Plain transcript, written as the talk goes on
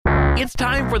It's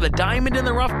time for the Diamond in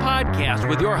the Rough podcast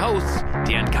with your hosts,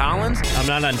 Dan Collins. I'm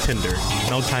not on Tinder.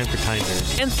 No time for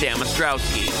Tinders. And Sam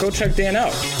Ostrowski. Go check Dan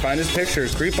out. Find his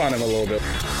pictures. Creep on him a little bit.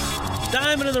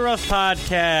 Diamond in the Rough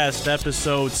podcast,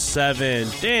 episode 7.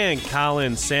 Dan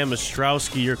Collins, Sam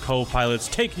Ostrowski, your co-pilots,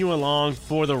 taking you along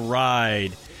for the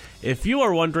ride. If you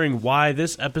are wondering why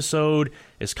this episode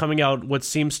is coming out what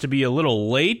seems to be a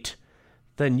little late,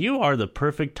 then you are the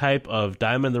perfect type of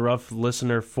Diamond in the Rough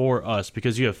listener for us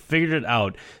because you have figured it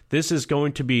out. This is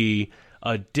going to be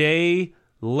a day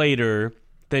later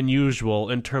than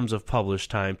usual in terms of published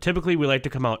time. Typically, we like to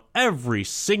come out every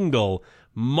single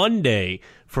Monday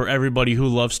for everybody who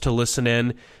loves to listen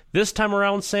in. This time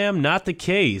around, Sam, not the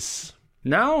case.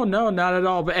 No, not at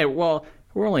all. But hey, well,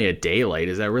 we're only a day late.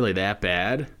 Is that really that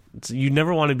bad? You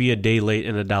never want to be a day late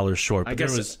and $1 short. But I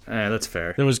guess that's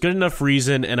fair. There was good enough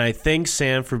reason, and I thank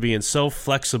Sam for being so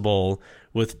flexible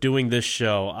with doing this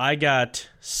show. I got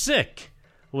sick,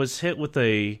 was hit with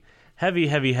a heavy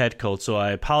head cold, so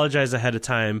I apologize ahead of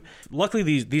time.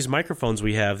 Luckily, these microphones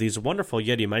we have, these wonderful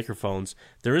Yeti microphones,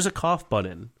 there is a cough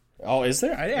button. Oh, is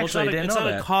there? I didn't know that. It's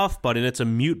not a cough button, it's a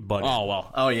mute button. Oh,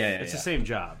 well. Oh, yeah. It's the same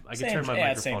job. I can turn my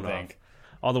microphone off. Thing.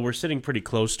 Although we're sitting pretty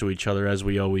close to each other, as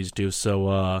we always do, so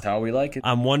that's how we like it.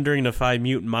 I'm wondering if I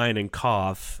mute mine and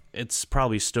cough, it's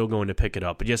probably still going to pick it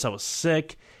up. But yes, I was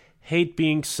sick. Hate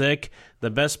being sick. The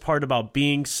best part about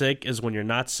being sick is when you're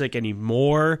not sick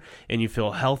anymore and you feel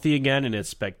healthy again, and it's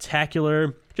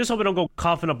spectacular. Just hope I don't go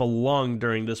coughing up a lung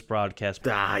during this broadcast.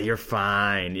 You're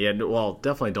fine. Yeah, well,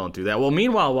 definitely don't do that. Well,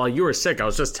 meanwhile, while you were sick, I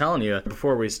was just telling you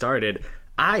before we started,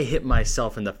 I hit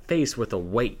myself in the face with a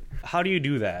weight. How do you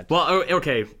do that? Well,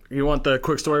 okay. You want the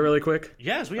quick story really quick?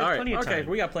 Yes, we got plenty of time. Okay,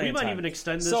 we got plenty of time. We might even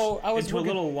extend this into a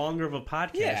little longer of a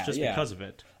podcast because of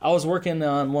it. I was working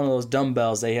on one of those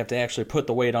dumbbells. They have to actually put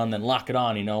the weight on, then lock it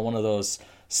on, one of those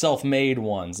self-made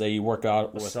ones that you work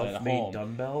out with at home. Self-made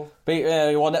dumbbell? But,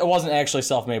 well, it wasn't actually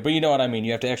self-made, but you know what I mean.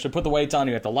 You have to actually put the weights on.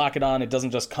 You have to lock it on. It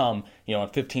doesn't just come, in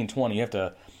 15, 20. You have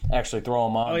to actually throw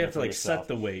them on. Oh, you have to set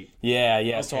the weight. Yeah.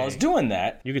 Okay. So I was doing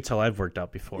that. You could tell I've worked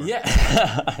out before. Yeah.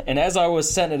 And as I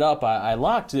was setting it up, I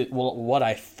locked it, what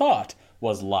I thought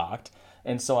was locked.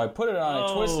 And so I put it on,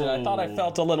 I twisted it. I thought I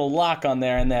felt a little lock on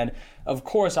there. And then, of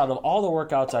course, out of all the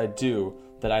workouts I do,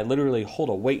 that I literally hold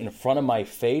a weight in front of my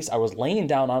face, I was laying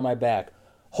down on my back,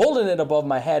 holding it above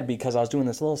my head because I was doing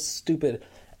this little stupid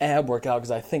ab workout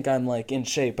because I think I'm in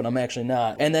shape, but I'm actually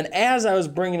not. And then as I was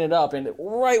bringing it up, and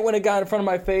right when it got in front of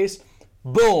my face,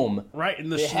 boom, right in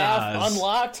the schnoz. Half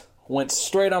unlocked, went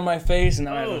straight on my face, and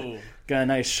now I got a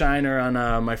nice shiner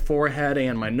on my forehead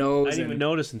and my nose. I didn't even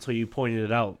notice until you pointed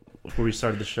it out before we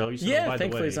started the show. You said, by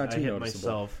thankfully the way, it's not too I hit noticeable.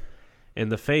 Myself in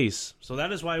the face. So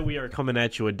that is why we are coming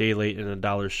at you a day late and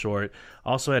 $1 short.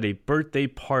 Also had a birthday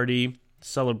party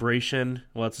celebration.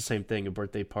 Well, it's the same thing. A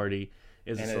birthday party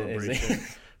is a celebration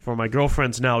for my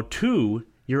girlfriend's now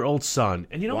 2-year-old son.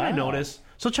 And you know what I noticed?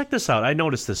 So check this out. I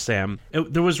noticed this, Sam.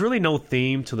 There was really no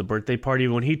theme to the birthday party.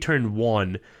 When he turned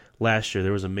 1 last year,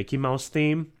 there was a Mickey Mouse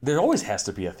theme. There always has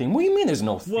to be a theme. What do you mean there's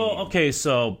no theme? Well, okay,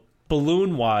 so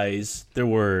balloon-wise, there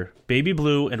were baby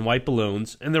blue and white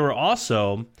balloons. And there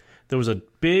was a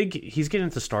big, he's getting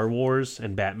into Star Wars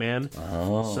and Batman.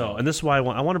 Oh. So, and this is why I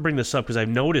want to bring this up because I've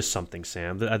noticed something,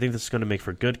 Sam, that I think this is going to make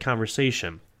for good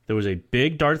conversation. There was a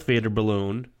big Darth Vader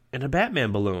balloon and a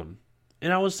Batman balloon.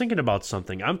 And I was thinking about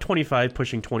something. I'm 25,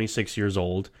 pushing 26 years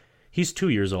old. He's 2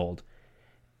 years old.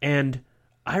 And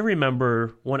I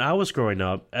remember when I was growing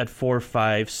up at 4,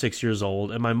 5, 6 years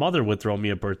old, and my mother would throw me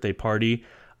a birthday party,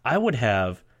 I would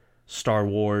have Star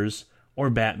Wars or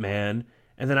Batman.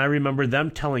 And then I remember them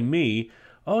telling me,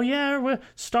 "Oh yeah,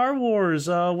 Star Wars."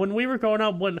 When we were growing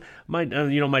up, when my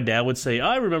dad would say,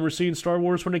 "I remember seeing Star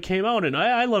Wars when it came out, and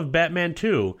I love Batman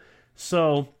too."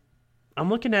 So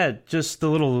I'm looking at just the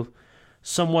little,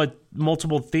 somewhat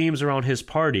multiple themes around his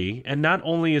party, and not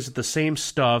only is it the same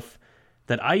stuff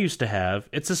that I used to have,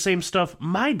 it's the same stuff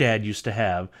my dad used to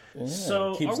have. Yeah,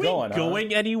 so are we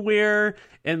going anywhere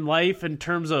in life in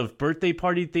terms of birthday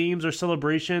party themes or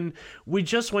celebration? We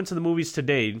just went to the movies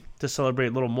today to celebrate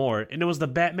a little more, and it was the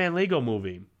Batman Lego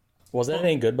movie. Was that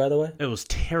any good, by the way? It was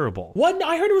terrible. What?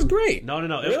 I heard it was great. No.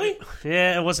 Really?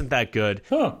 It wasn't that good.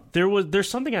 Huh. There's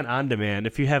something on demand.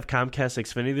 If you have Comcast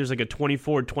Xfinity, there's like a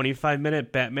 24,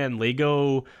 25-minute Batman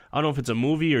Lego, I don't know if it's a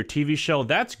movie or TV show.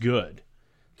 That's good.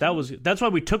 That's why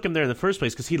we took him there in the first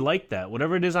place, because he liked that.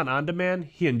 Whatever it is on demand,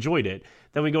 he enjoyed it.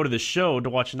 Then we go to the show to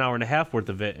watch an hour and a half worth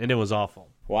of it, and it was awful.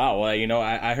 Wow. Well,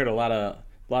 I heard a lot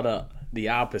of the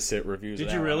opposite reviews.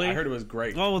 Did you really? I heard it was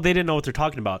great. Well, they didn't know what they're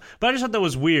talking about. But I just thought that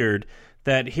was weird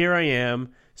that here I am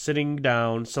sitting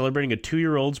down celebrating a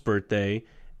 2-year-old's birthday,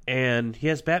 and he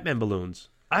has Batman balloons.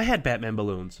 I had Batman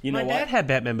balloons. My dad had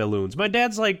Batman balloons. My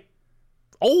dad's like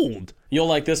old. You'll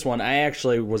like this one. I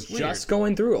actually was just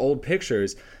going through old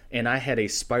pictures, and I had a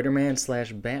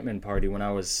Spider-Man/Batman party when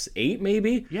I was 8,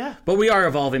 maybe? Yeah. But we are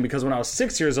evolving, because when I was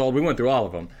 6 years old, we went through all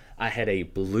of them. I had a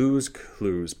Blues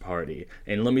Clues party.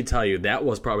 And let me tell you, that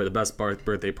was probably the best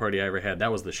birthday party I ever had.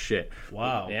 That was the shit.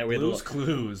 Wow. Yeah, we had Blues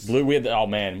Clues. Oh,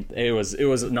 man. It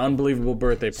was an unbelievable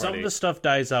birthday party. Some of the stuff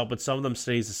dies out, but some of them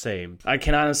stays the same. I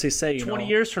can honestly say, 20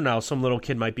 years from now, some little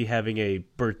kid might be having a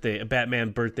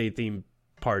Batman birthday-themed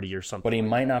party or something. But he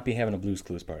might not be having a Blues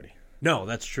Clues party. No,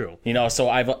 that's true. So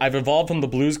I've evolved from the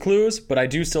Blues Clues, but I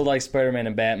do still like Spider-Man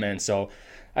and Batman, so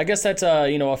I guess that's a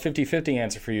 50-50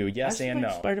 answer for you. Yes and no.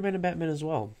 Spider-Man and Batman as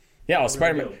well. Yeah,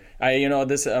 Spider-Man.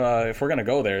 If we're gonna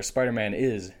go there, Spider-Man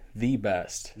is the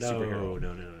best superhero.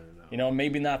 No.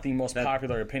 Maybe not the most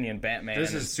popular opinion. Batman.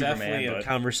 This is Superman, definitely a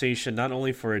conversation, not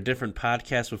only for a different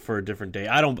podcast, but for a different day.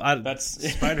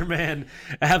 That's Spider-Man.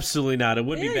 Absolutely not. It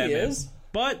would be Batman. He is.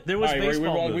 But there was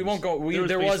baseball news. We won't go.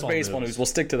 There was baseball news. We'll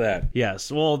stick to that.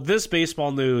 Yes. Well, this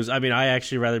baseball news, I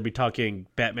actually rather be talking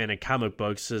Batman and comic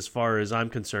books as far as I'm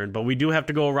concerned. But we do have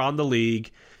to go around the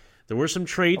league. There were some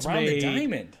trades made.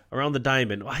 Around the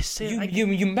diamond.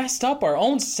 You messed up our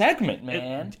own segment,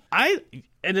 man.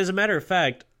 And as a matter of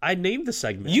fact, I named the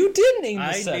segment. You did name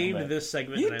the segment. I named this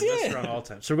segment, and I messed around all the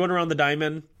time. So we're going around the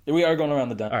diamond. We are going around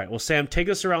the diamond. All right. Well, Sam, take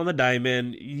us around the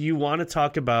diamond. You want to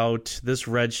talk about this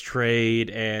Reds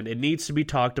trade, and it needs to be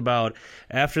talked about.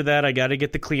 After that, I got to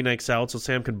get the Kleenex out so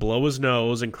Sam can blow his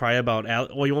nose and cry about...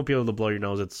 Well, you won't be able to blow your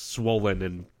nose. It's swollen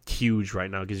and huge right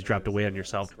now because you dropped weight on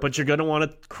yourself. But you're going to want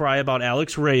to cry about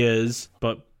Alex Reyes.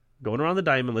 But going around the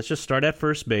diamond, let's just start at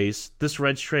first base. This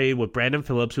Reds trade with Brandon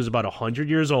Phillips, who's about 100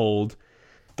 years old.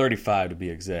 35 to be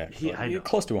exact.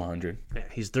 Close to 100. Yeah,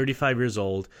 he's 35 years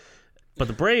old. But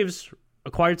the Braves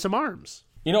acquired some arms.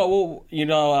 We'll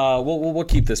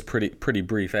keep this pretty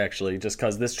brief, actually, just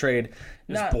because this trade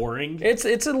is boring. It's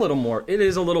a little more. It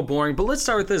is a little boring, but let's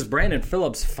start with this. Brandon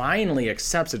Phillips finally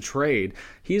accepts a trade.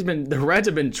 The Reds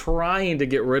have been trying to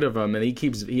get rid of him, and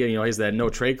he has that no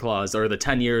trade clause, or the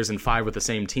 10 years and 5 with the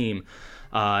same team.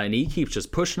 And he keeps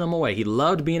just pushing them away. He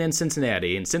loved being in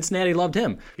Cincinnati, and Cincinnati loved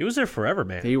him. He was there forever,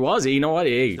 man. He was. You know what?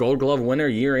 Hey, Gold Glove winner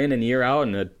year in and year out,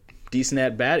 and a decent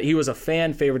at bat. He was a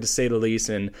fan favorite, to say the least,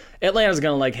 and Atlanta's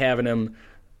going to like having him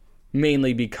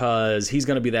mainly because he's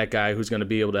going to be that guy who's going to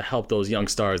be able to help those young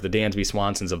stars, the Dansby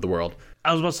Swansons of the world.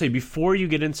 I was about to say, before you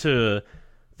get into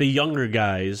the younger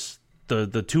guys,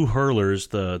 the two hurlers,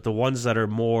 the ones that are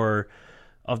more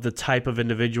of the type of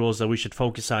individuals that we should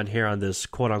focus on here on this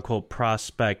quote-unquote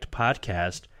prospect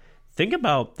podcast, think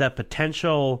about that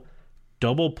potential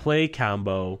double play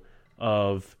combo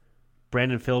of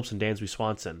Brandon Phillips and Dansby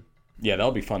Swanson. Yeah,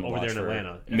 that'll be fun to watch over there in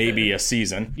Atlanta. Maybe a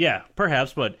season. Yeah,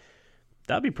 perhaps, but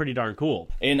that'd be pretty darn cool.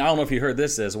 And I don't know if you heard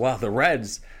this as well. The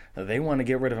Reds, they want to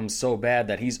get rid of him so bad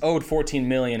that he's owed $14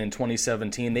 million in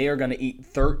 2017. They are going to eat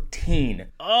 13.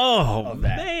 Oh,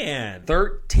 man.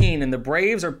 13, and the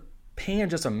Braves are paying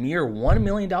just a mere $1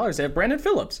 million to have Brandon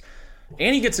Phillips.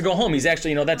 And he gets to go home. He's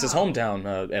actually, that's his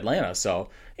hometown, Atlanta. So,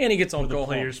 and he gets to go home.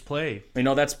 Players play.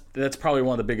 That's probably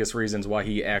one of the biggest reasons why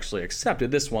he actually accepted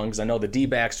this one, because I know the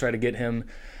D-backs try to get him.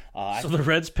 So the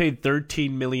Reds paid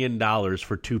 $13 million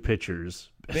for two pitchers,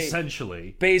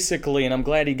 essentially. Basically, and I'm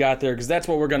glad he got there, because that's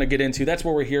what we're going to get into. That's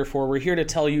what we're here for. We're here to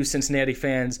tell you, Cincinnati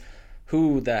fans,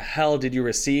 who the hell did you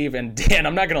receive? And Dan,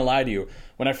 I'm not going to lie to you.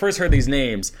 When I first heard these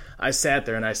names, I sat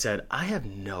there and I said, I have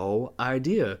no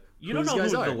idea. You don't know who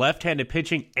the left-handed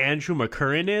pitching Andrew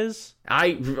McCurran is?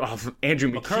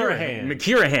 Andrew McCurran.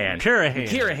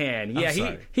 Yeah,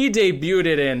 he debuted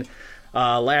it in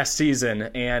last season,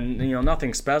 and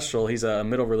nothing special. He's a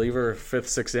middle reliever, 5th,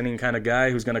 6th inning kind of guy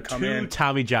who's going to come in. Two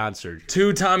Tommy John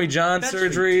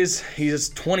surgeries. He's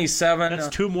 27. That's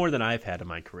 2 more than I've had in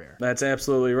my career. That's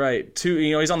absolutely right.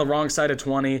 2. He's on the wrong side of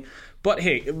 20. But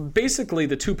hey, basically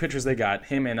the 2 pitchers they got,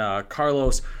 him and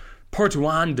Carlos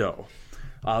Portuando.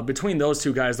 Between those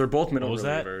 2 guys, they're both middle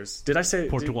relievers. Did I say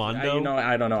Portuando? I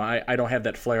don't know. I don't have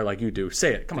that flair like you do.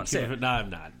 Say it. Come on, say it. No, I'm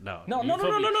not. No. No. You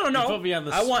put me on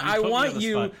the I want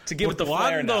you to give it the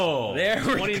flair now. There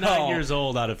we 29 years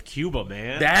old out of Cuba,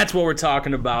 man. That's what we're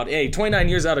talking about. Hey, 29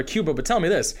 years out of Cuba. But tell me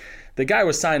this: the guy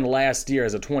was signed last year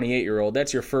as a 28-year-old.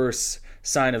 That's your first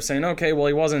sign of saying, okay, well,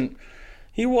 he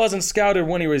wasn't scouted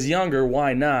when he was younger.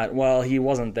 Why not? Well, he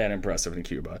wasn't that impressive in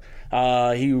Cuba.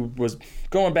 He was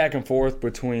going back and forth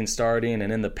between starting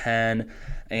and in the pen,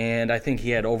 and I think he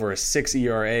had over a 6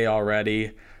 ERA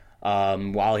already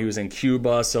while he was in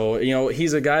Cuba. So,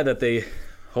 he's a guy that they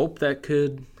hope that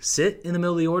could sit in the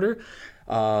middle of the order.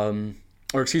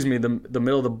 or excuse me, the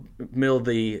middle of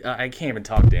the I can't even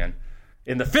talk, Dan.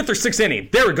 In the 5th or 6th inning.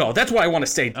 There we go. That's why I want to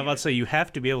stay. I'm about to say, you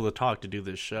have to be able to talk to do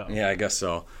this show. Yeah, I guess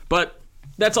so. But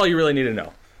that's all you really need to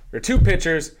know. They're 2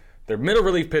 pitchers. They're middle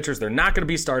relief pitchers. They're not going to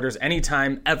be starters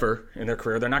anytime ever in their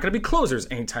career. They're not going to be closers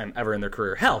anytime ever in their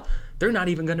career. Hell, they're not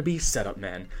even going to be setup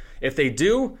men. If they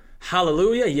do,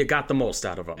 hallelujah, you got the most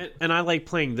out of them. And I like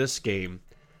playing this game.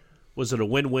 Was it a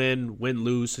win-win,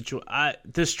 win-lose situation?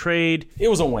 This trade, It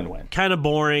was a win-win. kind of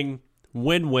boring.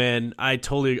 Win-win. I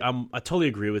totally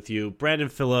agree with you. Brandon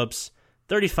Phillips,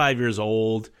 35 years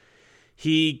old.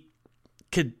 He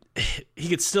could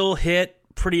still hit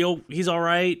pretty. He's all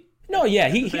right. No, yeah,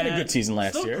 he had a good season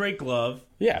last year. Still a great glove.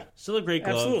 Yeah. Still a great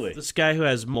glove. Absolutely. This guy who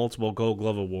has multiple Gold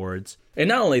Glove awards. And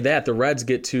not only that, the Reds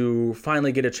get to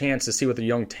finally get a chance to see what the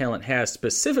young talent has,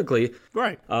 specifically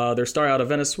Right. their star out of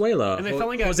Venezuela, And they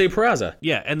finally got Jose Peraza.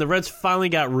 Yeah, and the Reds finally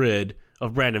got rid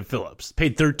of Brandon Phillips.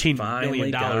 Paid $13 Finally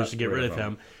million got to get rid of rid of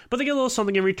him. But they get a little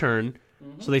something in return.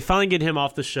 So they finally get him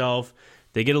off the shelf.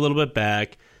 They get a little bit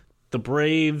back. The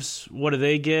Braves, what do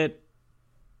they get?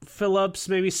 Phillips,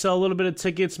 maybe sell a little bit of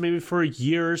tickets, maybe for a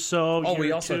year or so. Oh,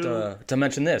 we also have to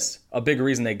mention this. A big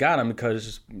reason they got him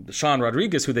because Sean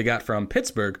Rodriguez, who they got from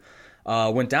Pittsburgh,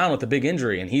 went down with a big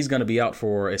injury, and he's going to be out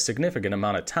for a significant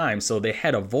amount of time. So they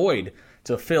had a void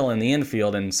to fill in the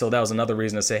infield, and so that was another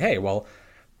reason to say, hey, well,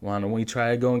 why don't we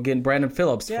try to go and get Brandon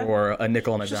Phillips for a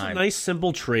nickel and a Just dime? a nice,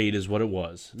 simple trade is what it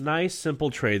was. Nice, simple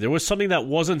trade. There was something that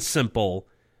wasn't simple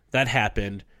that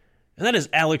happened, and that is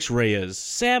Alex Reyes,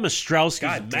 Sam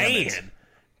Ostrowski's man,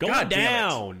 going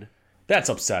down. That's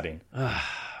upsetting.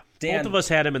 Dan, Both of us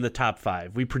had him in the top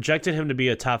 5. We projected him to be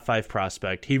a top 5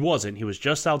 prospect. He wasn't. He was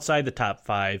just outside the top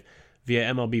 5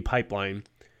 via MLB Pipeline.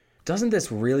 doesn't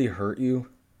this really hurt you?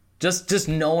 Just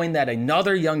knowing that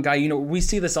another young guy, we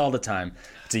see this all the time.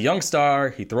 It's a young star.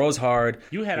 He throws hard.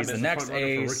 You had him He's as the the next front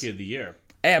runner for ace. Rookie of the Year.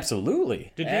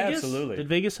 Absolutely. Did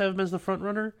Vegas have him as the front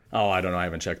runner? Oh, I don't know. I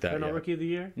haven't checked that No, yet. Rookie of the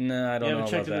Year? No, I don't You know haven't about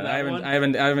checked into that. that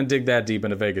one? I haven't dig that deep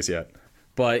into Vegas yet.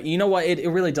 But you know what? It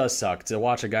really does suck to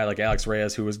watch a guy like Alex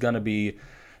Reyes, who was going to be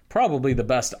probably the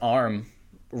best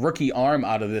rookie arm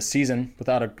out of this season,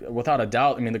 without a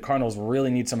doubt. I mean, the Cardinals really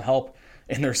need some help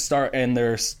in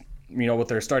their with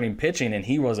their starting pitching, and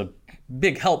he was a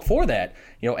big help for that.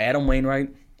 Adam Wainwright,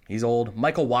 he's old.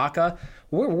 Michael Wacha,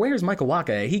 where's Michael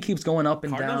Wacha? He keeps going up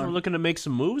and Cardinals down. were looking to make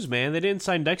some moves, man. They didn't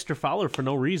sign Dexter Fowler for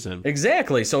no reason.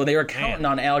 Exactly. So they were counting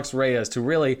on Alex Reyes to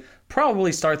really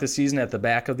probably start the season at the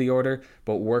back of the order,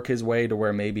 but work his way to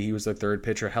where maybe he was their third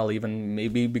pitcher. Hell, even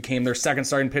maybe became their second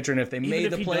starting pitcher. And if they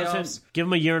made the playoffs, give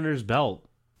him a year under his belt.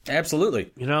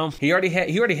 Absolutely. He already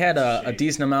had a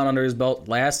decent amount under his belt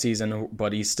last season,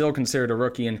 but he's still considered a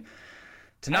rookie. And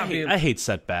I hate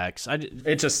setbacks.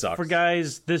 It just sucks for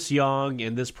guys this young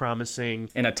and this promising,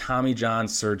 and a Tommy John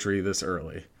surgery this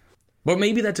early. But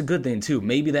maybe that's a good thing too.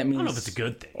 Maybe that means I don't know if it's a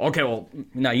good thing. Okay, well,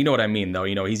 now you know what I mean though.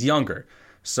 He's younger,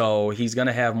 so he's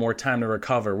gonna have more time to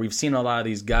recover. We've seen a lot of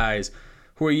these guys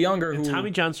who are younger.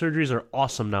 Tommy John surgeries are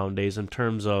awesome nowadays in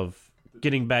terms of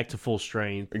getting back to full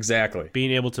strength. Exactly. Being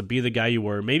able to be the guy you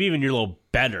were, maybe even you're a little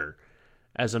better,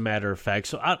 as a matter of fact.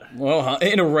 So,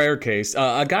 in a rare case,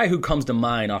 a guy who comes to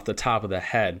mind off the top of the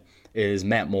head is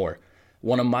Matt Moore.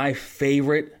 One of my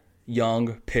favorite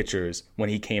young pitchers when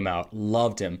he came out.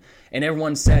 Loved him. And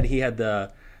everyone said he had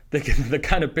the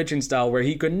kind of pitching style where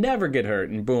he could never get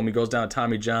hurt. And boom, he goes down to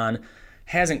Tommy John.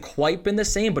 Hasn't quite been the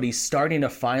same, but he's starting to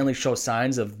finally show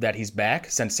signs of that he's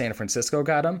back since San Francisco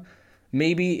got him.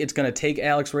 Maybe it's going to take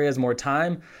Alex Reyes more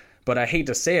time, but I hate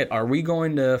to say it. Are we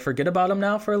going to forget about him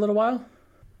now for a little while?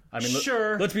 I mean,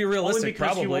 sure. Let's be realistic. Only because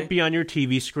probably he won't be on your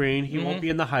TV screen. He won't be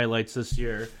in the highlights this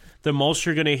year. The most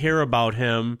you're going to hear about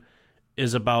him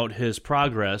is about his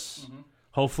progress.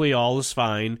 Hopefully all is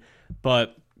fine.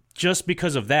 But just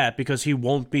because of that, because he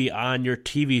won't be on your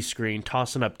TV screen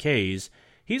tossing up Ks,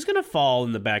 he's going to fall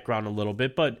in the background a little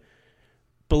bit. But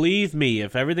believe me,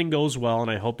 if everything goes well, and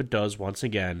I hope it does once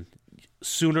again,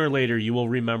 sooner or later you will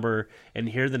remember and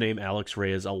hear the name Alex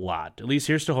Reyes a lot. At least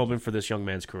here's to hoping for this young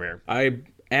man's career. I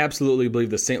absolutely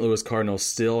believe the St. Louis Cardinals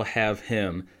still have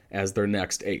him as their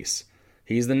next ace.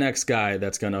 He's the next guy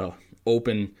that's going to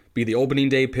be the opening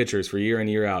day pitchers for year in,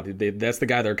 year out. That's the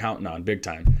guy they're counting on big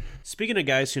time. Speaking of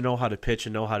guys who know how to pitch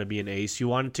and know how to be an ace, you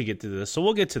wanted to get to this, so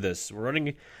we'll get to this. We're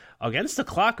running against the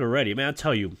clock already. Man, I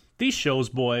tell you, these shows,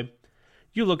 boy,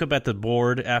 you look up at the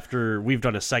board after we've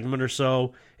done a segment or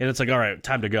so, and it's like, all right,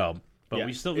 time to go. But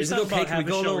we still Is it okay? Can we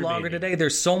go a little longer today?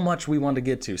 There's so much we want to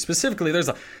get to. Specifically,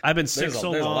 I've been sick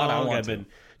so long. I've been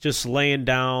just laying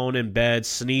down in bed,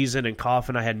 sneezing and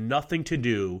coughing. I had nothing to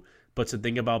do but to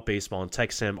think about baseball and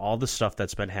text him all the stuff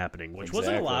that's been happening, which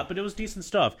wasn't a lot, but it was decent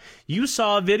stuff. You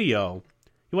saw a video.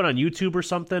 You went on YouTube or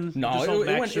something? No,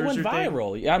 it went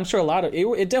viral. Yeah, I'm sure a lot of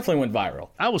it definitely went viral.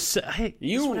 I was sick. Hey,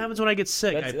 this is what happens when I get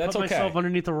sick. I put myself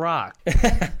underneath a rock.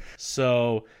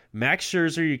 So Max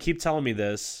Scherzer, you keep telling me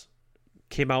this,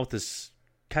 came out with this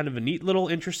kind of a neat little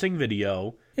interesting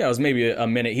video. Yeah, it was maybe a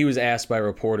minute. He was asked by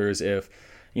reporters if,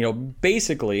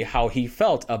 basically how he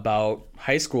felt about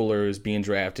high schoolers being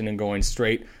drafted and going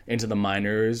straight into the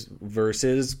minors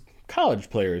versus college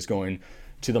players going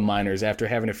to the minors after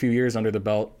having a few years under the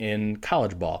belt in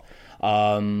college ball.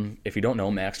 If you don't know,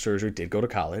 Max Scherzer did go to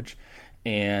college,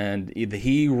 and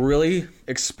he really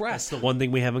expressed... That's the one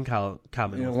thing we have in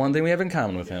common with one thing we have in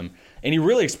common with him. And he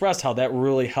really expressed how that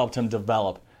really helped him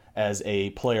develop as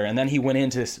a player. And then he went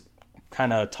into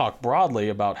kind of talk broadly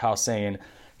about how saying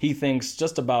he thinks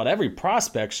just about every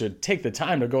prospect should take the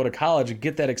time to go to college and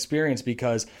get that experience,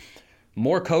 because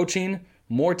more coaching,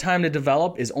 more time to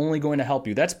develop is only going to help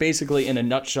you. That's basically, in a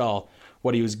nutshell,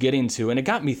 what he was getting to. And it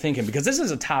got me thinking, because this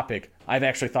is a topic I've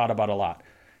actually thought about a lot.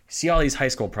 See all these high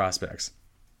school prospects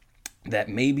that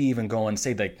maybe even go and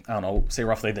say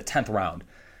roughly the 10th round,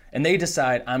 and they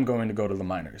decide, I'm going to go to the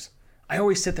minors. I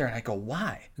always sit there and I go,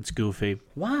 why? It's goofy.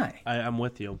 Why? I'm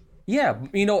with you. Yeah,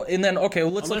 and then, okay,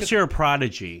 well, unless you're a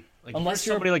prodigy. Like, unless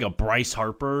you're somebody like a Bryce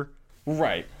Harper.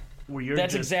 Right. Where you're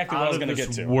That's exactly what I was going to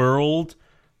get to. World.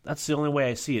 That's the only way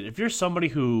I see it. If you're somebody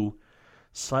who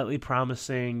slightly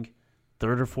promising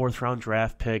 3rd or 4th round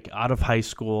draft pick out of high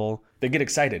school, they get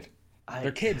excited.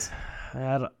 They're kids.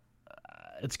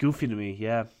 It's goofy to me,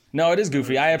 yeah. No, it is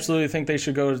goofy. I absolutely think they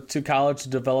should go to college to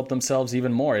develop themselves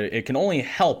even more. It can only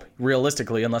help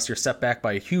realistically unless you're set back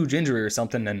by a huge injury or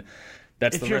something, and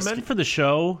that's the risk. If you're meant for the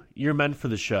show, you're meant for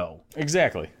the show.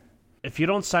 Exactly. If you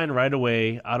don't sign right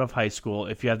away out of high school,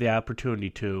 if you have the opportunity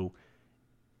to,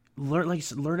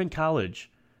 learn in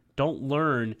college. Don't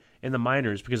learn in the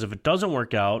minors, because if it doesn't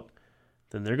work out,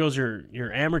 then there goes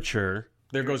your amateur.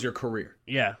 There goes your career.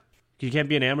 Yeah. You can't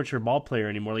be an amateur ball player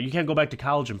anymore. Like, you can't go back to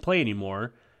college and play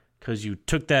anymore because you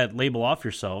took that label off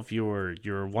yourself. You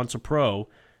were once a pro,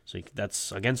 so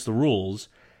that's against the rules.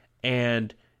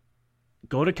 And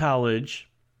go to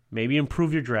college, maybe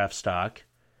improve your draft stock,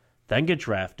 then get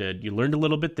drafted. You learned a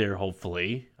little bit there,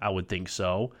 hopefully. I would think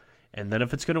so. And then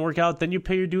if it's going to work out, then you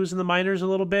pay your dues in the minors a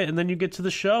little bit, and then you get to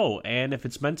the show. And if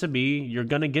it's meant to be, you're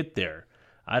going to get there.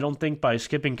 I don't think by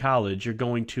skipping college, you're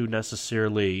going to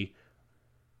necessarily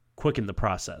quicken the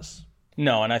process.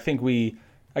 No, and I think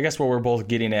I guess what we're both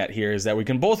getting at here is that we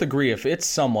can both agree if it's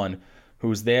someone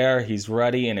who's there, he's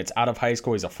ready, and it's out of high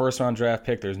school, he's a first-round draft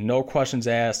pick, there's no questions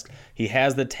asked, he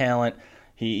has the talent,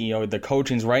 the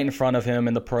coaching's right in front of him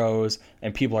in the pros,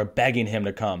 and people are begging him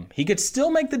to come. He could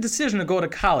still make the decision to go to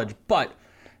college, but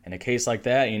in a case like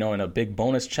that, in a big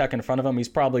bonus check in front of him, he's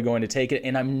probably going to take it,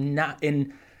 and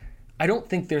I don't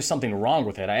think there's something wrong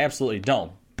with it. I absolutely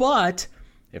don't. But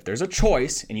if there's a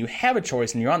choice, and you have a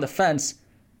choice, and you're on the fence,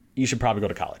 you should probably go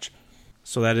to college.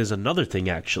 So that is another thing,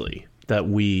 actually, that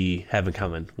we have in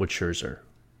common with Scherzer.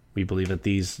 We believe that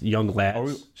these young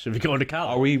lads should be going to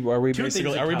college. Are we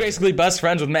basically best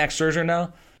friends with Max Scherzer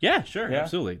now? Yeah, sure,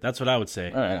 absolutely. That's what I would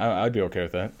say. All right, I'd be okay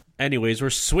with that. Anyways, we're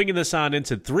swinging this on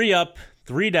into 3 up,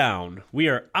 3 down. We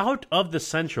are out of the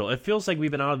Central. It feels like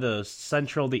we've been out of the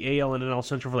Central, the AL and NL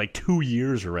Central for like 2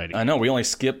 years already. I know. We only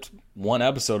skipped one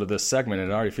episode of this segment,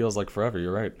 and it already feels like forever.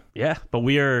 You're right. Yeah, but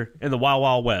we are in the Wild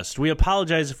Wild West. We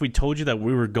apologize if we told you that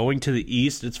we were going to the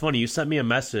East. It's funny. You sent me a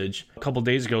message a couple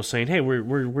days ago saying, hey,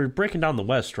 we're breaking down the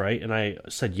West, right? And I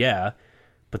said, yeah.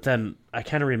 But then I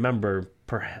kind of remember,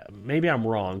 maybe I'm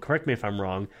wrong. Correct me if I'm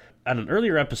wrong. On an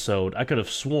earlier episode, I could have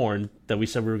sworn that we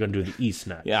said we were going to do the East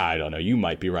next. Yeah, I don't know. You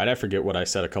might be right. I forget what I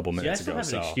said a couple minutes ago. I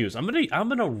still have an excuse. I'm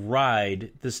gonna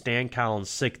ride this Dan Collins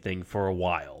sick thing for a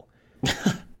while.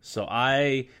 So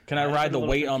can I ride the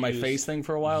weight on my face thing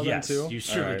for a while? Yes, then too? You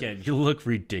certainly can. You look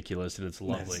ridiculous, and it's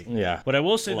lovely. Yeah. What I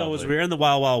will say though is we're in the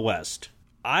Wild Wild West.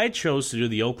 I chose to do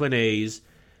the Oakland A's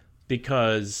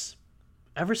because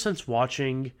ever since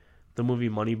watching the movie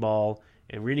Moneyball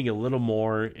and reading a little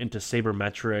more into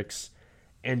sabermetrics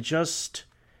and just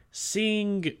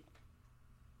seeing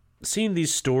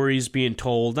these stories being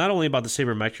told, not only about the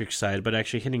sabermetrics side, but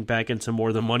actually hitting back into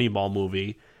more the Moneyball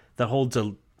movie that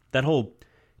whole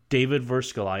David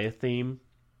versus Goliath theme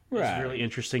is really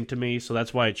interesting to me. So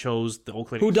that's why I chose the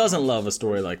Oakland. Who doesn't love a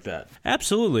story like that?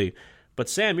 Absolutely. But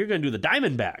Sam, you're going to do the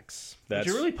Diamondbacks.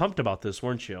 You're really pumped about this,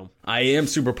 weren't you? I am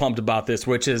super pumped about this,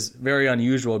 which is very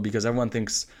unusual because everyone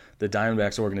thinks the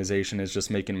Diamondbacks organization is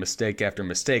just making mistake after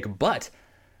mistake. But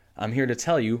I'm here to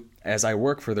tell you, as I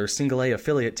work for their single-A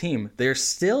affiliate team, there's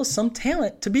still some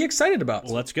talent to be excited about.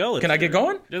 Well, let's go. Can I get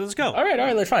going? Yeah, let's go. All right,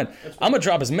 that's fine. I'm going to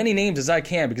drop as many names as I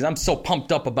can because I'm so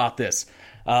pumped up about this.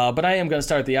 But I am going to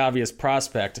start with the obvious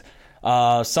prospect.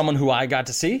 Someone who I got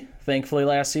to see, thankfully,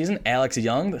 last season, Alex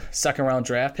Young, the second-round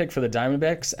draft pick for the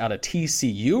Diamondbacks out of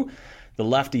TCU. The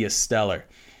lefty is stellar.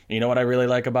 You know what I really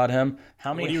like about him?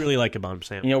 What do you really like about him,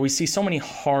 Sam? You know, we see so many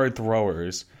hard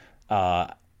throwers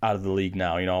out of the league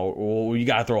now. You know, well, you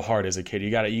got to throw hard as a kid.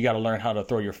 You got to learn how to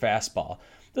throw your fastball.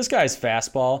 This guy's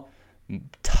fastball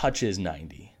touches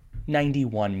 90,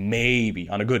 91 maybe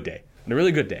on a good day, on a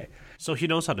really good day. So he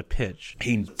knows how to pitch.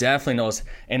 He definitely knows.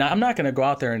 And I'm not going to go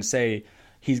out there and say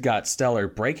he's got stellar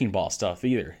breaking ball stuff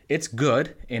either. It's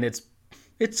good, and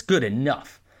it's good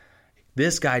enough.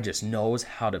 This guy just knows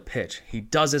how to pitch. He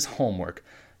does his homework.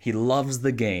 He loves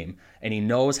the game, and he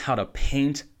knows how to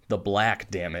paint the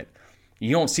black, damn it.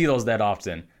 You don't see those that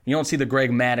often. You don't see the Greg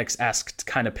Maddux-esque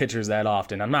kind of pitchers that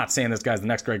often. I'm not saying this guy's the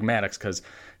next Greg Maddux because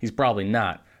he's probably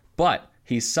not. But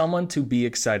he's someone to be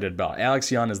excited about.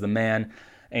 Alex Young is the man,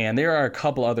 and there are a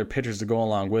couple other pitchers to go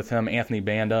along with him. Anthony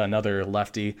Banda, another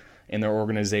lefty in their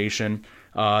organization.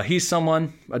 He's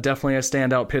someone, definitely a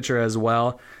standout pitcher as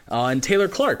well. And Taylor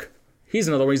Clark. He's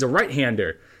another one. He's a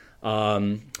right-hander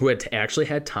who had actually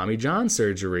had Tommy John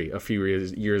surgery a few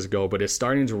years ago, but is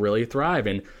starting to really thrive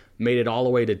and made it all the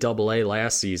way to Double-A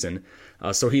last season.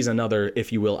 So he's another,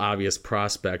 if you will, obvious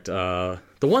prospect. The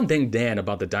one thing, Dan,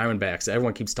 about the Diamondbacks that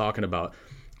everyone keeps talking about,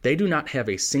 they do not have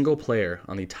a single player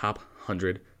on the top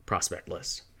 100 prospect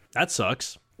list. That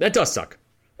sucks. That does suck.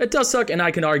 It does suck, and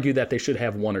I can argue that they should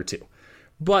have one or two.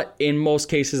 But in most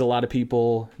cases, a lot of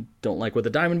people don't like what the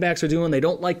Diamondbacks are doing. They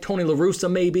don't like Tony La Russa,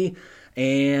 maybe,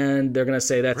 and they're going to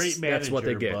say that's what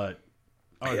they get. But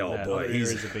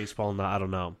He's a baseball. I don't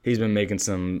know. He's been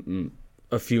making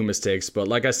a few mistakes, but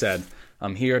like I said,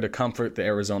 I'm here to comfort the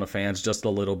Arizona fans just a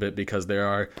little bit because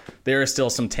there is still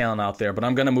some talent out there. But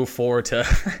I'm going to move forward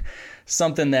to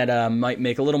something that might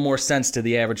make a little more sense to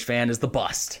the average fan is the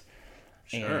bust.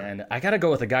 Sure. And I got to go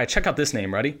with a guy. Check out this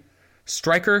name. Ready?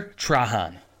 Striker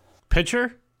Trahan.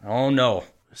 Pitcher? Oh, no.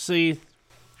 See, you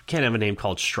can't have a name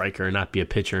called Striker and not be a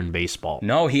pitcher in baseball.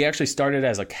 No, he actually started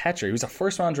as a catcher. He was a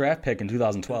first-round draft pick in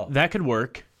 2012. That could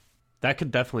work. That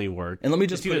could definitely work. And let me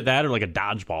just it's either that or like a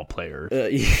dodgeball player.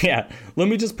 Yeah. Let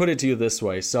me just put it to you this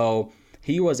way. So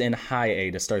he was in High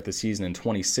A to start the season in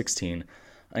 2016.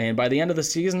 And by the end of the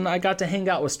season, I got to hang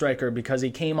out with Striker because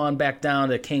he came on back down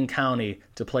to King County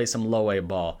to play some low A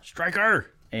ball.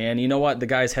 Striker! And you know what? The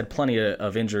guy's had plenty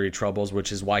of injury troubles,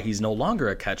 which is why he's no longer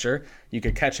a catcher. You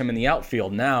could catch him in the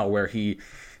outfield now where he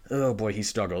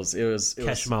struggles.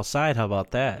 Catch him outside, how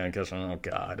about that?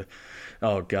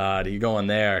 Oh, God, you going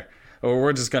there. Or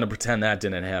we're just going to pretend that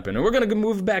didn't happen. And we're going to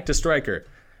move back to Striker.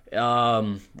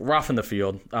 Rough in the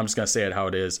field. I'm just going to say it how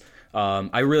it is.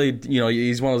 I really,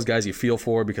 he's one of those guys you feel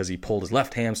for because he pulled his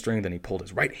left hamstring, then he pulled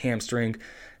his right hamstring,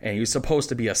 and he was supposed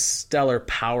to be a stellar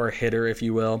power hitter, if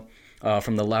you will,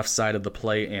 from the left side of the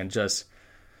plate, and just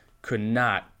could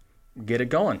not get it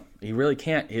going. He really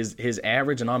can't. His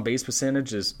average and on-base percentage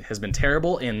has been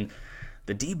terrible, and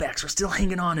the D-backs are still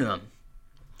hanging on to him.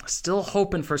 Still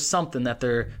hoping for something that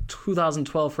their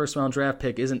 2012 first-round draft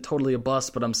pick isn't totally a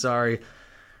bust, but I'm sorry,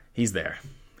 he's there.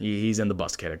 He's in the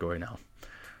bust category now.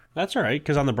 That's all right,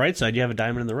 because on the bright side, you have a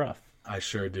diamond in the rough. I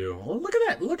sure do. Well, look at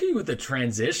that. Look at you with the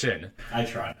transition. I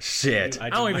try. Shit. I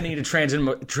don't even need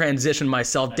to transition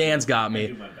myself. Dan's got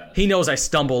me. He knows I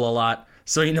stumble a lot,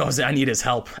 so he knows I need his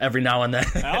help every now and then.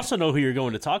 I also know who you're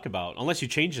going to talk about, unless you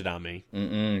change it on me.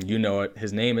 You know it.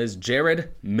 His name is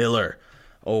Jared Miller.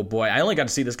 Oh, boy. I only got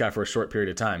to see this guy for a short period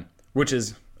of time, which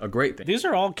is a great thing. These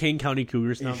are all King County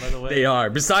Cougars now, by the way. They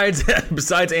are. Besides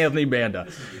Anthony Banda.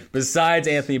 Besides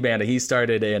Anthony Banda, he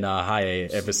started in High A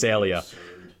at Visalia.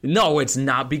 No, it's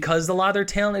not, because a lot of their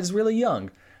talent is really young.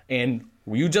 And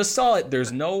you just saw it.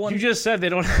 There's no one. You just said they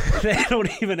don't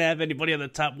even have anybody on the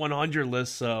top 100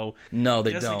 list, so no,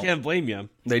 they I guess don't. I can't blame you.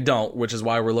 They don't, which is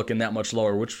why we're looking that much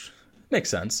lower, which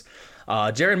makes sense.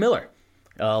 Jared Miller,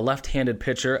 left-handed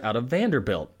pitcher out of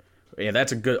Vanderbilt. Yeah,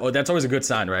 that's always a good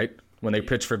sign, right? When they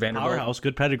pitch for Vanderbilt. Powerhouse,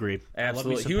 good pedigree.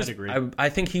 Absolutely. I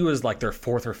think he was like their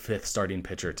fourth or fifth starting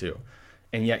pitcher too.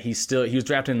 And yet he was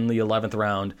drafted in the 11th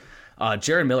round.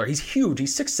 Jared Miller, he's huge.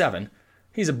 He's 6'7".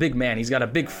 He's a big man. He's got a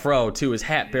big fro too. His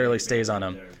hat barely stays on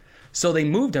him. So they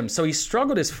moved him. So he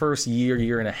struggled his first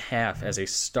year and a half as a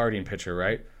starting pitcher,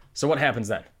 right? So what happens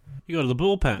then? You go to the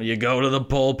bullpen. You go to the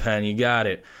bullpen. You got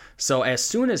it. So as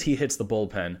soon as he hits the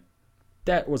bullpen,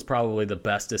 that was probably the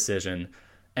best decision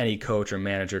any coach or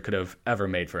manager could have ever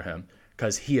made for him,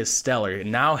 because he is stellar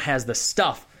and now has the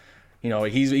stuff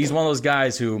He's one of those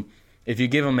guys who, if you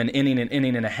give him an inning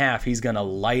and a half, he's going to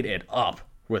light it up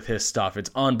with his stuff.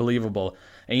 It's unbelievable.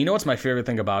 And you know what's my favorite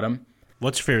thing about him?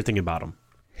 What's your favorite thing about him?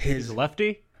 He's a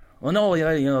lefty? Well, no,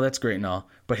 yeah, that's great and all.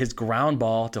 But his ground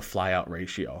ball to fly out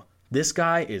ratio. This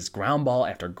guy is ground ball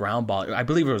after ground ball. I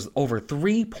believe it was over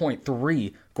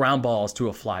 3.3 ground balls to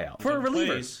a fly out. For a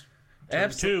reliever.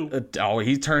 Absolutely.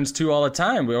 He turns 2 all the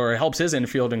time, or it helps his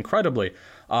infield incredibly.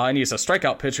 And he's a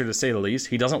strikeout pitcher, to say the least.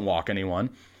 He doesn't walk anyone.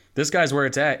 This guy's where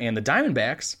it's at. And the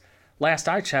Diamondbacks, last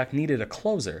I checked, needed a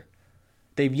closer.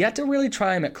 They've yet to really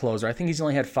try him at closer. I think he's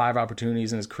only had 5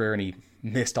 opportunities in his career, and he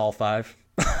missed all 5,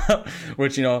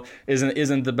 which,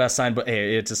 isn't the best sign. But,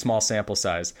 hey, it's a small sample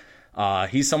size.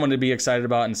 He's someone to be excited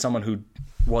about, and someone who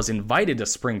was invited to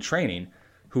spring training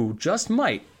who just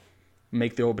might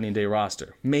make the opening day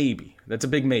roster. Maybe. That's a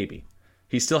big maybe.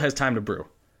 He still has time to brew.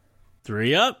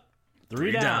 3 up,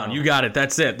 3 down. You got it.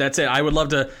 That's it. I would love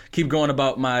to keep going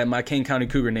about my Kane County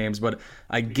Cougar names, but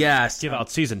I guess... Give out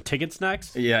season tickets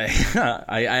next?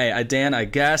 Yeah. Dan, I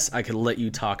guess I could let you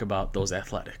talk about those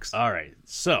Athletics. All right.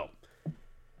 So,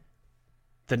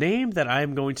 the name that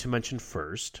I'm going to mention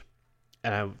first,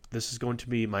 and this is going to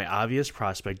be my obvious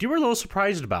prospect, you were a little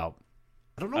surprised about.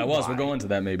 I don't know why. We'll go into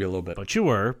that maybe a little bit. But you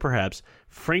were, perhaps.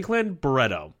 Franklin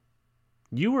Barreto.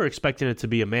 You were expecting it to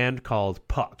be a man called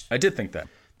Puck. I did think that.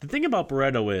 The thing about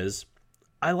Barreto is,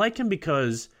 I like him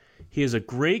because he is a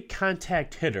great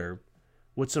contact hitter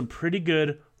with some pretty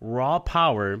good raw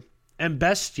power, and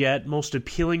best yet, most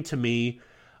appealing to me,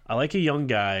 I like a young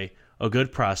guy, a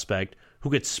good prospect,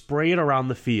 who gets sprayed around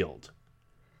the field.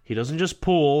 He doesn't just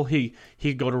pull, he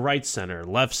could go to right center,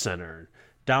 left center,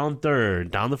 down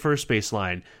third, down the first base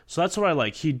line. So that's what I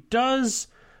like. He does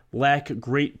lack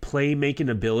great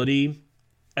playmaking ability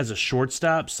as a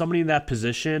shortstop. Somebody in that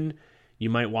position,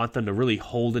 you might want them to really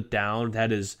hold it down.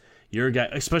 That is your guy.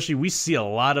 Especially, we see a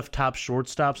lot of top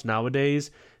shortstops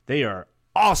nowadays. They are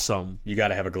awesome. You got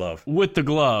to have a glove. With the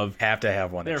glove. Have to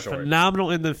have one. They're phenomenal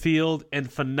in the field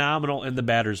and phenomenal in the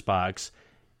batter's box.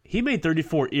 He made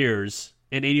 34 errors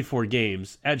in 84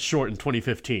 games at short in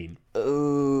 2015.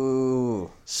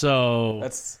 Ooh. So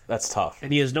that's tough.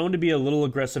 And he is known to be a little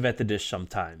aggressive at the dish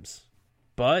sometimes.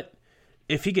 But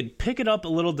if he could pick it up a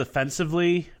little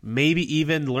defensively, maybe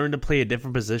even learn to play a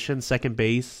different position, second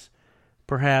base,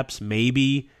 perhaps,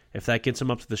 maybe, if that gets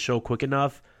him up to the show quick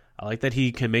enough. I like that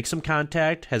he can make some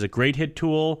contact, has a great hit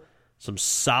tool, some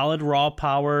solid raw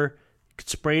power, could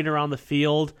spray it around the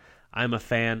field. I'm a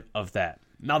fan of that.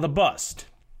 Now the bust.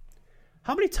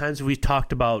 How many times have we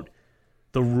talked about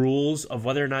the rules of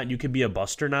whether or not you can be a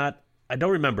bust or not? I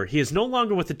don't remember. He is no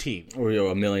longer with the team.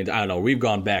 A million. I don't know. We've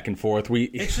gone back and forth.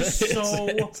 It's just so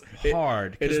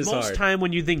hard. Because most hard. Time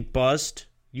when you think bust,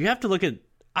 you have to look at...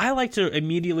 I like to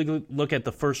immediately look at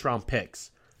the first-round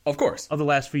picks. Of course. Of the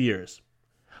last few years.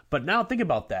 But now think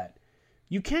about that.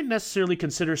 You can't necessarily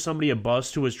consider somebody a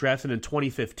bust who was drafted in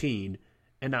 2015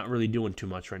 and not really doing too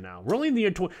much right now. We're only in the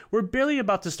year... We're barely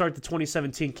about to start the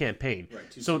 2017 campaign. Right,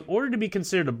 so in order to be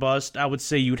considered a bust, I would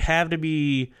say you'd have to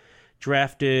be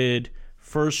drafted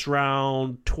first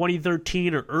round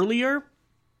 2013 or earlier.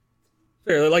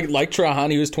 Fair, like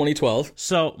Trahan, he was 2012.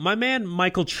 So my man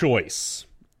Michael Choice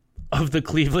of the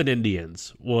Cleveland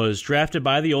Indians was drafted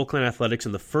by the Oakland Athletics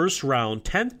in the first round,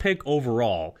 10th pick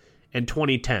overall in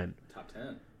 2010.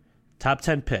 Top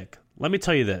 10 pick. Let me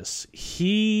tell you this.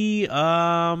 He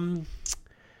didn't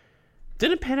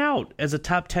pan out as a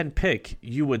top 10 pick,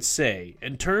 you would say.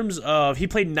 In terms of, he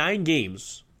played 9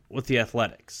 games with the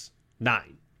Athletics.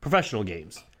 9 professional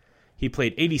games. He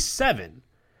played 87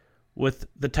 with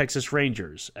the Texas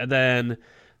Rangers. And then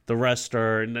the rest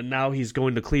are, and now he's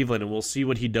going to Cleveland, and we'll see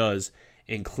what he does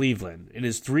in Cleveland. In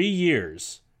his 3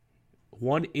 years,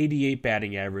 188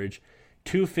 batting average,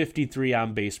 253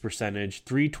 on base percentage,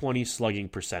 320 slugging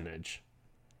percentage,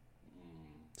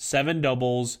 7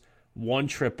 doubles, 1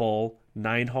 triple,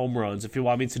 9 home runs. If you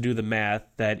want me to do the math,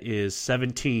 that is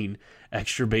 17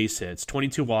 extra base hits,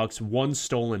 22 walks, 1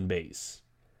 stolen base.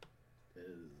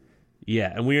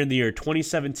 Yeah, and we're in the year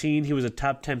 2017. He was a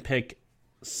top 10 pick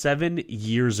 7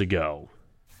 years ago.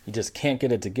 He just can't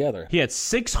get it together. He had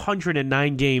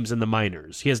 609 games in the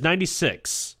minors. He has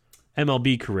 96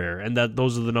 MLB career, and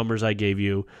those are the numbers I gave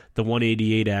you, the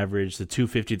 188 average, the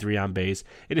 253 on base.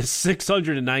 It is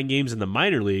 609 games in the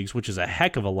minor leagues, which is a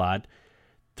heck of a lot.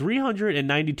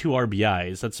 392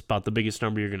 RBIs, that's about the biggest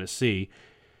number you're going to see.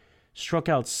 Struck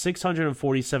out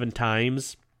 647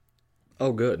 times.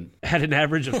 Oh, good. Had an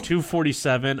average of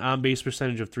 247, on-base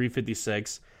percentage of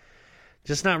 356.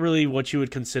 Just not really what you would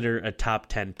consider a top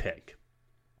 10 pick.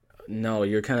 No,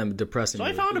 you're kind of depressing So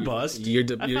me. I found a bust. You're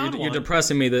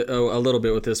depressing me a little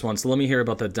bit with this one, so let me hear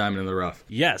about that diamond in the rough.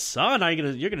 Yes. Oh, now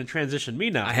you're gonna transition me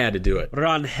now. I had to do it.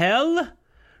 Rangel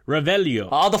Revelio.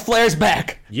 Oh, the flare's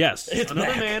back! Yes, It's another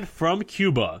back. man from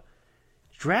Cuba,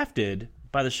 drafted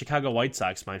by the Chicago White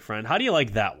Sox, my friend. How do you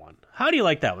like that one?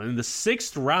 In the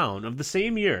 6th round of the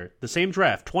same year, the same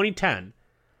draft, 2010,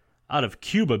 out of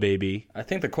Cuba, baby. I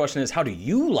think the question is, how do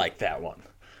you like that one?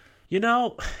 You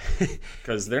know,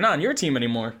 Because they're not on your team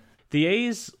anymore. the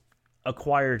A's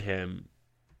acquired him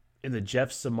in the Jeff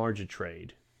Samardzija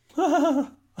trade. Yeah.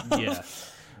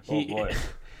 Oh, boy.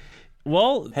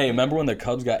 Well, Hey, remember when the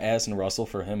Cubs got Addison Russell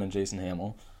for him and Jason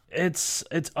Hamill? it's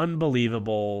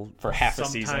unbelievable For half a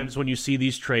season. sometimes when you see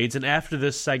these trades. And after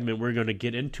this segment, we're going to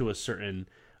get into a certain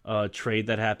trade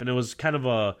that happened. It was kind of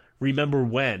a remember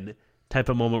when type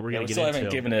of moment we're going We to still get haven't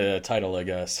into. given it a title, I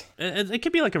guess. It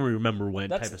could be like a remember when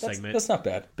type of segment. That's not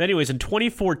bad. But anyways, in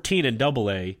 2014 in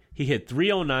AA, he hit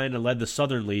 309 and led the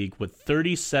Southern League with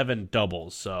 37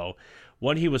 doubles. So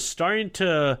when he was starting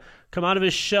to come out of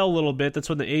his shell a little bit, that's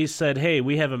when the A's said, hey,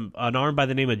 we have an arm by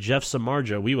the name of Jeff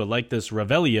Samardzija. We would like this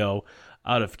Revelio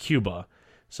out of Cuba.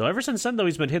 So ever since then, though,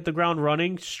 he's been hit the ground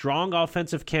running, strong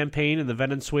offensive campaign in the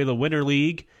Venezuela Winter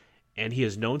League, and he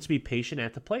is known to be patient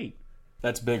at the plate.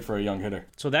 That's big for a young hitter.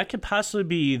 So that could possibly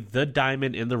be the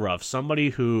diamond in the rough.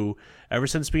 Somebody who, ever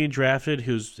since being drafted,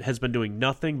 has been doing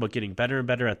nothing but getting better and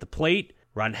better at the plate.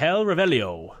 Rangel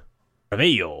Revelio.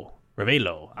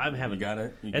 I'm having. You got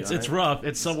it? It's rough.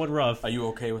 It's somewhat rough. Are you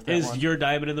okay with that Is one? your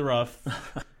diamond in the rough?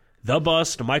 The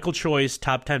bust, Michael Choice,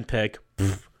 top 10 pick.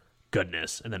 Pfft,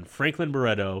 goodness. And then Franklin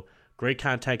Barreto, great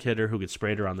contact hitter who could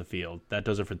spray it around the field. That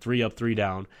does it for 3 up, 3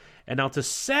 down. And now to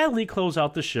sadly close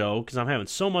out the show, because I'm having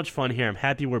so much fun here, I'm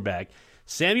happy we're back.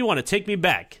 Sam, you want to take me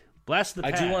back? Blast the I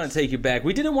past. do want to take you back.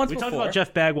 We did it once We before. talked about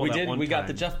Jeff Bagwell We that did. one We got time.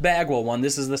 the Jeff Bagwell one.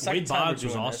 This is the second Wade time we're Boggs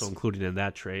was doing also this. included in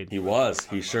that trade. He was.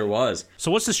 He sure was. So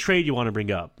what's this trade you want to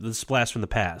bring up? This blast from the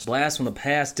past. Blast from the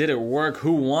past. Did it work?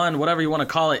 Who won? Whatever you want to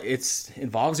call it. It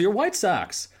involves your White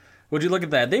Sox. Would you look at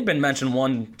that? They've been mentioned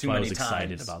one too I many was times.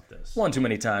 excited about this. One too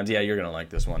many times. Yeah, you're going to like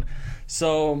this one.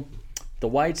 So the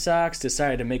White Sox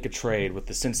decided to make a trade with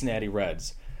the Cincinnati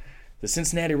Reds. The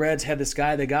Cincinnati Reds had this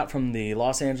guy they got from the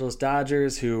Los Angeles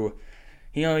Dodgers who,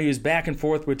 he was back and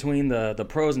forth between the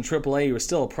pros and AAA. He was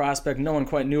still a prospect. No one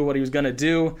quite knew what he was going to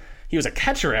do. He was a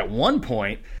catcher at one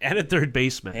point And a third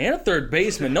baseman. and a third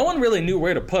baseman. No one really knew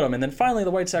where to put him. And then finally the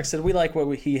White Sox said, we like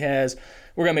what he has.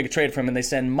 We're going to make a trade for him. And they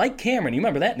send Mike Cameron. You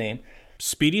remember that name.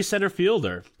 Speedy center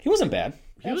fielder. He wasn't bad.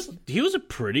 He was a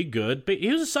pretty good.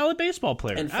 He was a solid baseball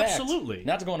player. In fact, Absolutely.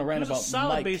 not to go on a rant He was a about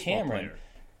solid Mike baseball Cameron. player.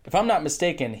 If I'm not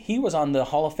mistaken, he was on the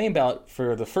Hall of Fame ballot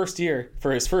for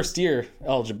his first year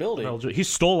eligibility, He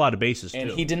stole a lot of bases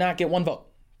and too. he did not get one vote,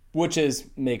 which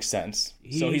makes sense. So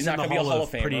He's he's not in the going to be a Hall Hall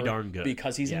of of Famer pretty darn good.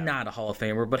 because he's Yeah. not a Hall of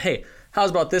Famer. But hey, how's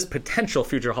about this potential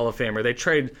future Hall of Famer? They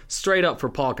trade straight up for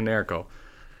Paul Konerko.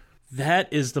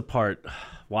 That is the part.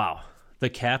 Wow. The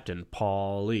captain,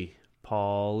 Paulie.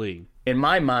 In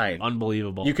my mind,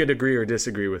 Unbelievable. you could agree or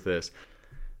disagree with this.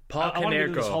 Paul I want to get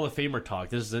into this Konerko. Hall of Famer talk.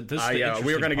 This is the Yeah,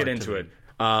 we were going to get into it.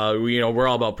 We're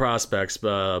all about prospects,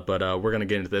 but we're going to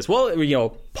get into this. Well,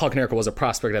 Paul Konerko was a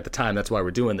prospect at the time. That's why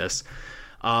we're doing this.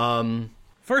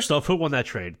 First off, who won that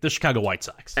trade? The Chicago White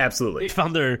Sox. Absolutely. They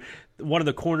found one of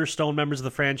the cornerstone members of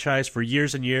the franchise for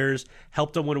years and years,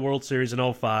 helped them win a World Series in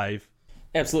 2005.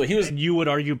 Absolutely. He was, And you would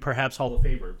argue perhaps Hall of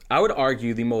Famer. I would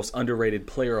argue, the most underrated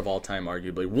player of all time,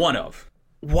 arguably. One of.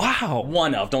 Wow.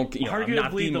 Don't, Arguably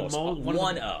not the the most. one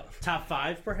One of. Top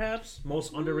 5, perhaps?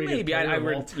 Most underrated Maybe. player I of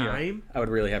would, all time? I would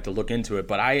really have to look into it,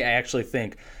 but I actually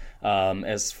think,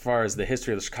 as far as the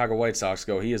history of the Chicago White Sox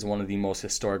go, he is one of the most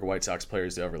historic White Sox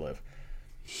players to ever live.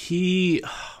 He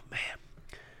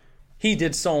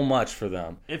did so much for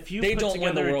them. If you they put don't win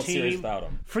the together a World team, Series without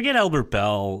him. Forget Albert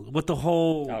Bell with the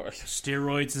whole Oh.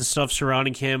 steroids and stuff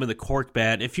surrounding him and the cork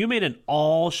bat. If you made an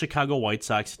all Chicago White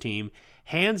Sox team,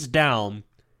 hands down,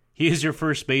 he is your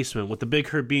first baseman with the Big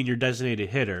Hurt being your designated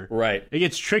hitter. Right. It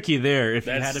gets tricky there if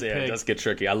you had to pick. It does get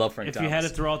tricky. I love Frank If Thomas. you had to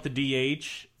throw out the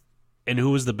DH and who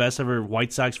was the best ever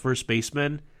White Sox first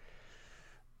baseman,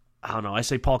 I don't know. I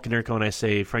say Paul Konerko and I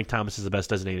say Frank Thomas is the best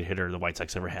designated hitter the White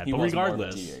Sox ever had. He But was more of a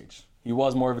regardless, DH. He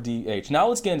was more of a DH. Now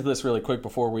let's get into this really quick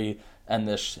before we end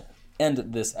this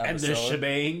episode. and this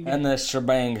shebang. End this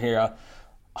shebang here.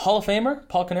 Hall of Famer,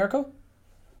 Paul Konerko?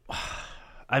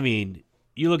 I mean,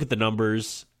 you look at the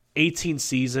numbers, 18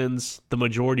 seasons, the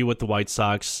majority with the White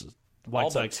Sox.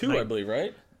 All but two, I believe,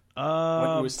 right?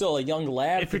 When he was still a young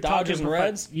lad for Dodgers and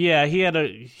Reds? Yeah, he had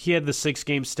the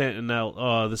 6-game stint in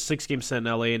LA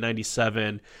in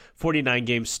 97,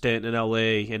 49-game stint in LA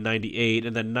in 98,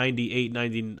 and then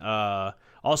 98,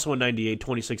 also in 98,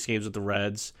 26 games with the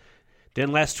Reds.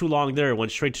 Didn't last too long there,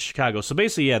 went straight to Chicago. So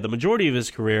basically, yeah, the majority of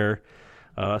his career,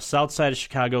 south side of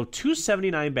Chicago,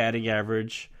 279 batting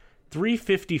average,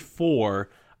 354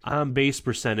 on-base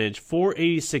percentage,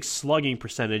 486 slugging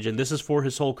percentage, and this is for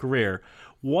his whole career.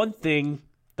 One thing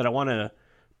that I want to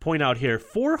point out here,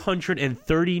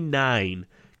 439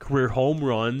 career home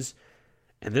runs,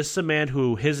 and this is a man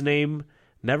who his name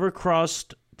never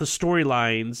crossed the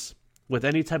storylines with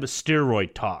any type of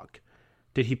steroid talk.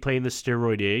 Did he play in the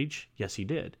steroid age? Yes, he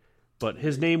did. But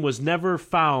his name was never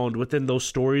found within those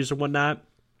stories or whatnot.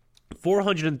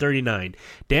 439,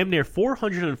 damn near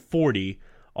 440,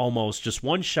 almost just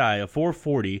one shy of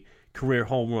 440 career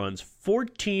home runs,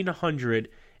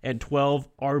 1,412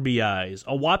 RBIs,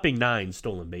 a whopping 9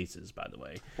 stolen bases, by the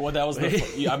way. Well, that was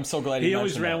I'm so glad he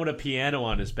always ran with a piano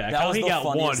on his back. How he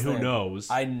got one, who knows?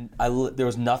 There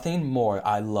was nothing more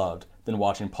I loved than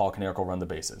watching Paul Konerko run the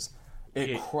bases.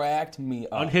 It cracked me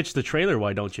up. Unhitch the trailer,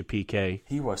 why don't you, PK?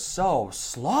 He was so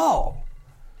slow.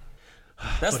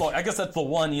 I guess that's the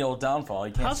one downfall.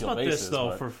 He can't steal bases. This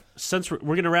though? Since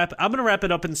we're gonna wrap, I'm gonna wrap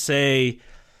it up and say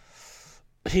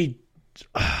he.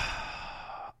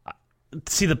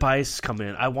 See the bias come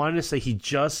in. I wanted to say he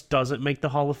just doesn't make the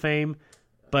Hall of Fame,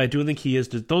 but I do think he is.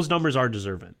 Those numbers are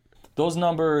deserving. Those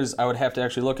numbers, I would have to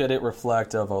actually look at it,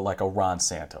 reflect of a Ron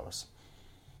Santos.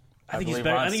 I think he's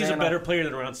better. I think he's a better player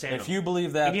than Ron Santo. If you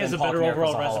believe that, he has a better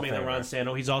overall resume than Ron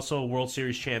Santo. He's also a World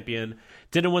Series champion.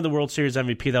 Didn't win the World Series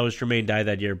MVP. That was Jermaine Dye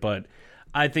that year. But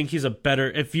I think he's a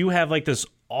better. If you have like this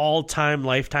all-time,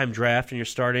 lifetime draft, and you're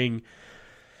starting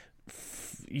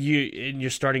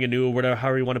anew or whatever,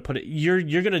 however you want to put it, you're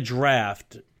gonna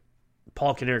draft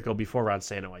Paul Konerko before Ron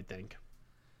Santo, I think.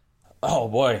 Oh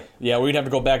boy, yeah, we'd have to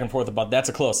go back and forth about that's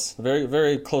a very,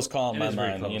 very close call in my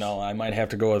mind. Close. I might have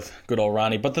to go with good old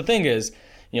Ronnie. But the thing is,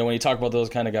 when you talk about those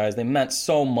kind of guys, they meant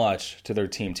so much to their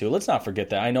team too. Let's not forget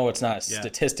that. I know it's not a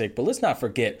statistic, but let's not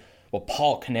forget what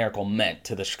Paul Konerko meant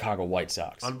to the Chicago White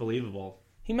Sox. Unbelievable.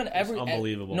 He meant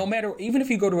unbelievable. No matter, even if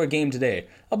you go to a game today,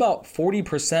 about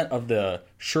 40% of the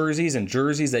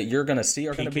jerseys that you're going to see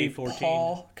are going to be 14.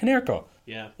 Paul Konerko.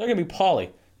 Yeah, they're going to be Paulie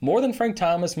more than Frank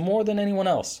Thomas, more than anyone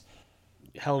else.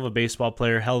 Hell of a baseball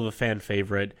player, hell of a fan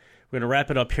favorite. We're going to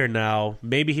wrap it up here now.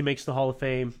 Maybe he makes the Hall of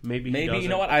Fame. Maybe he doesn't. You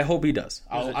know what? I hope he does.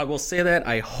 I will say that.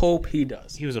 I hope he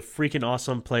does. He was a freaking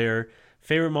awesome player.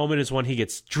 Favorite moment is when he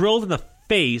gets drilled in the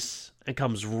face and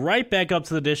comes right back up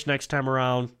to the dish next time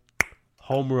around.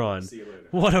 Home run. See you later.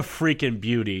 What a freaking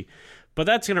beauty. But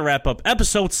that's going to wrap up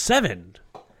episode 7.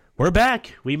 We're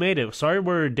back. We made it. Sorry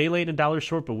we're a day late and a dollar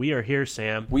short, but we are here,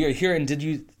 Sam. We are here,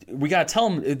 and we got to tell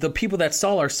them, the people that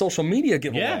saw our social media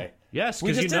giveaway. Yeah. Yes,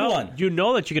 because did one. You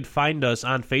know that you could find us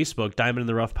on Facebook, Diamond in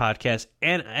the Rough Podcast,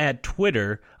 and on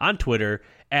Twitter,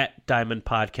 at Diamond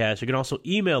Podcast. You can also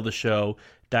email the show,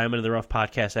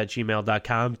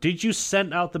 diamondintheroughpodcast@gmail.com. Did you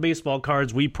send out the baseball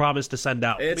cards we promised to send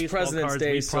out? It's President's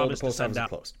Day, so the post office is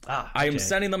closed. I am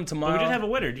sending them tomorrow. But we did have a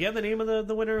winner. Do you have the name of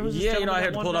the winner? I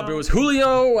had to pull it up. It was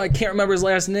Julio. I can't remember his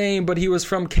last name, but he was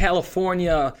from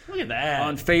California. Look at that.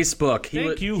 On Facebook.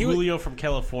 Thank you, Julio from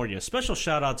California. Special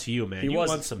shout out to you, man. You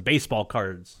won some baseball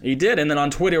cards. He did, and then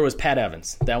on Twitter it was Pat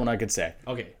Evans. That one I could say.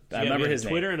 Okay. So I remember his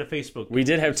Twitter name. and a Facebook. We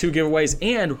did have 2 giveaways,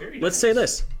 and let's say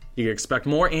this. You can expect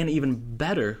more and even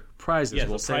better prizes. Yeah,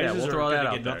 we'll say that. We'll throw that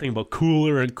out there. Nothing but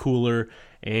cooler and cooler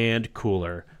and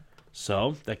cooler.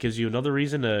 So that gives you another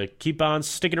reason to keep on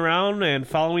sticking around and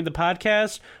following the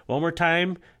podcast. One more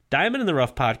time, Diamond in the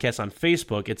Rough Podcast on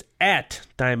Facebook. It's at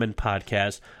Diamond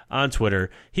Podcast on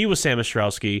Twitter. He was Sam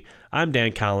Ostrowski. I'm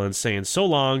Dan Collins saying so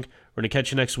long. We're going to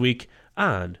catch you next week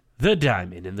on the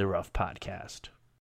Diamond in the Rough Podcast.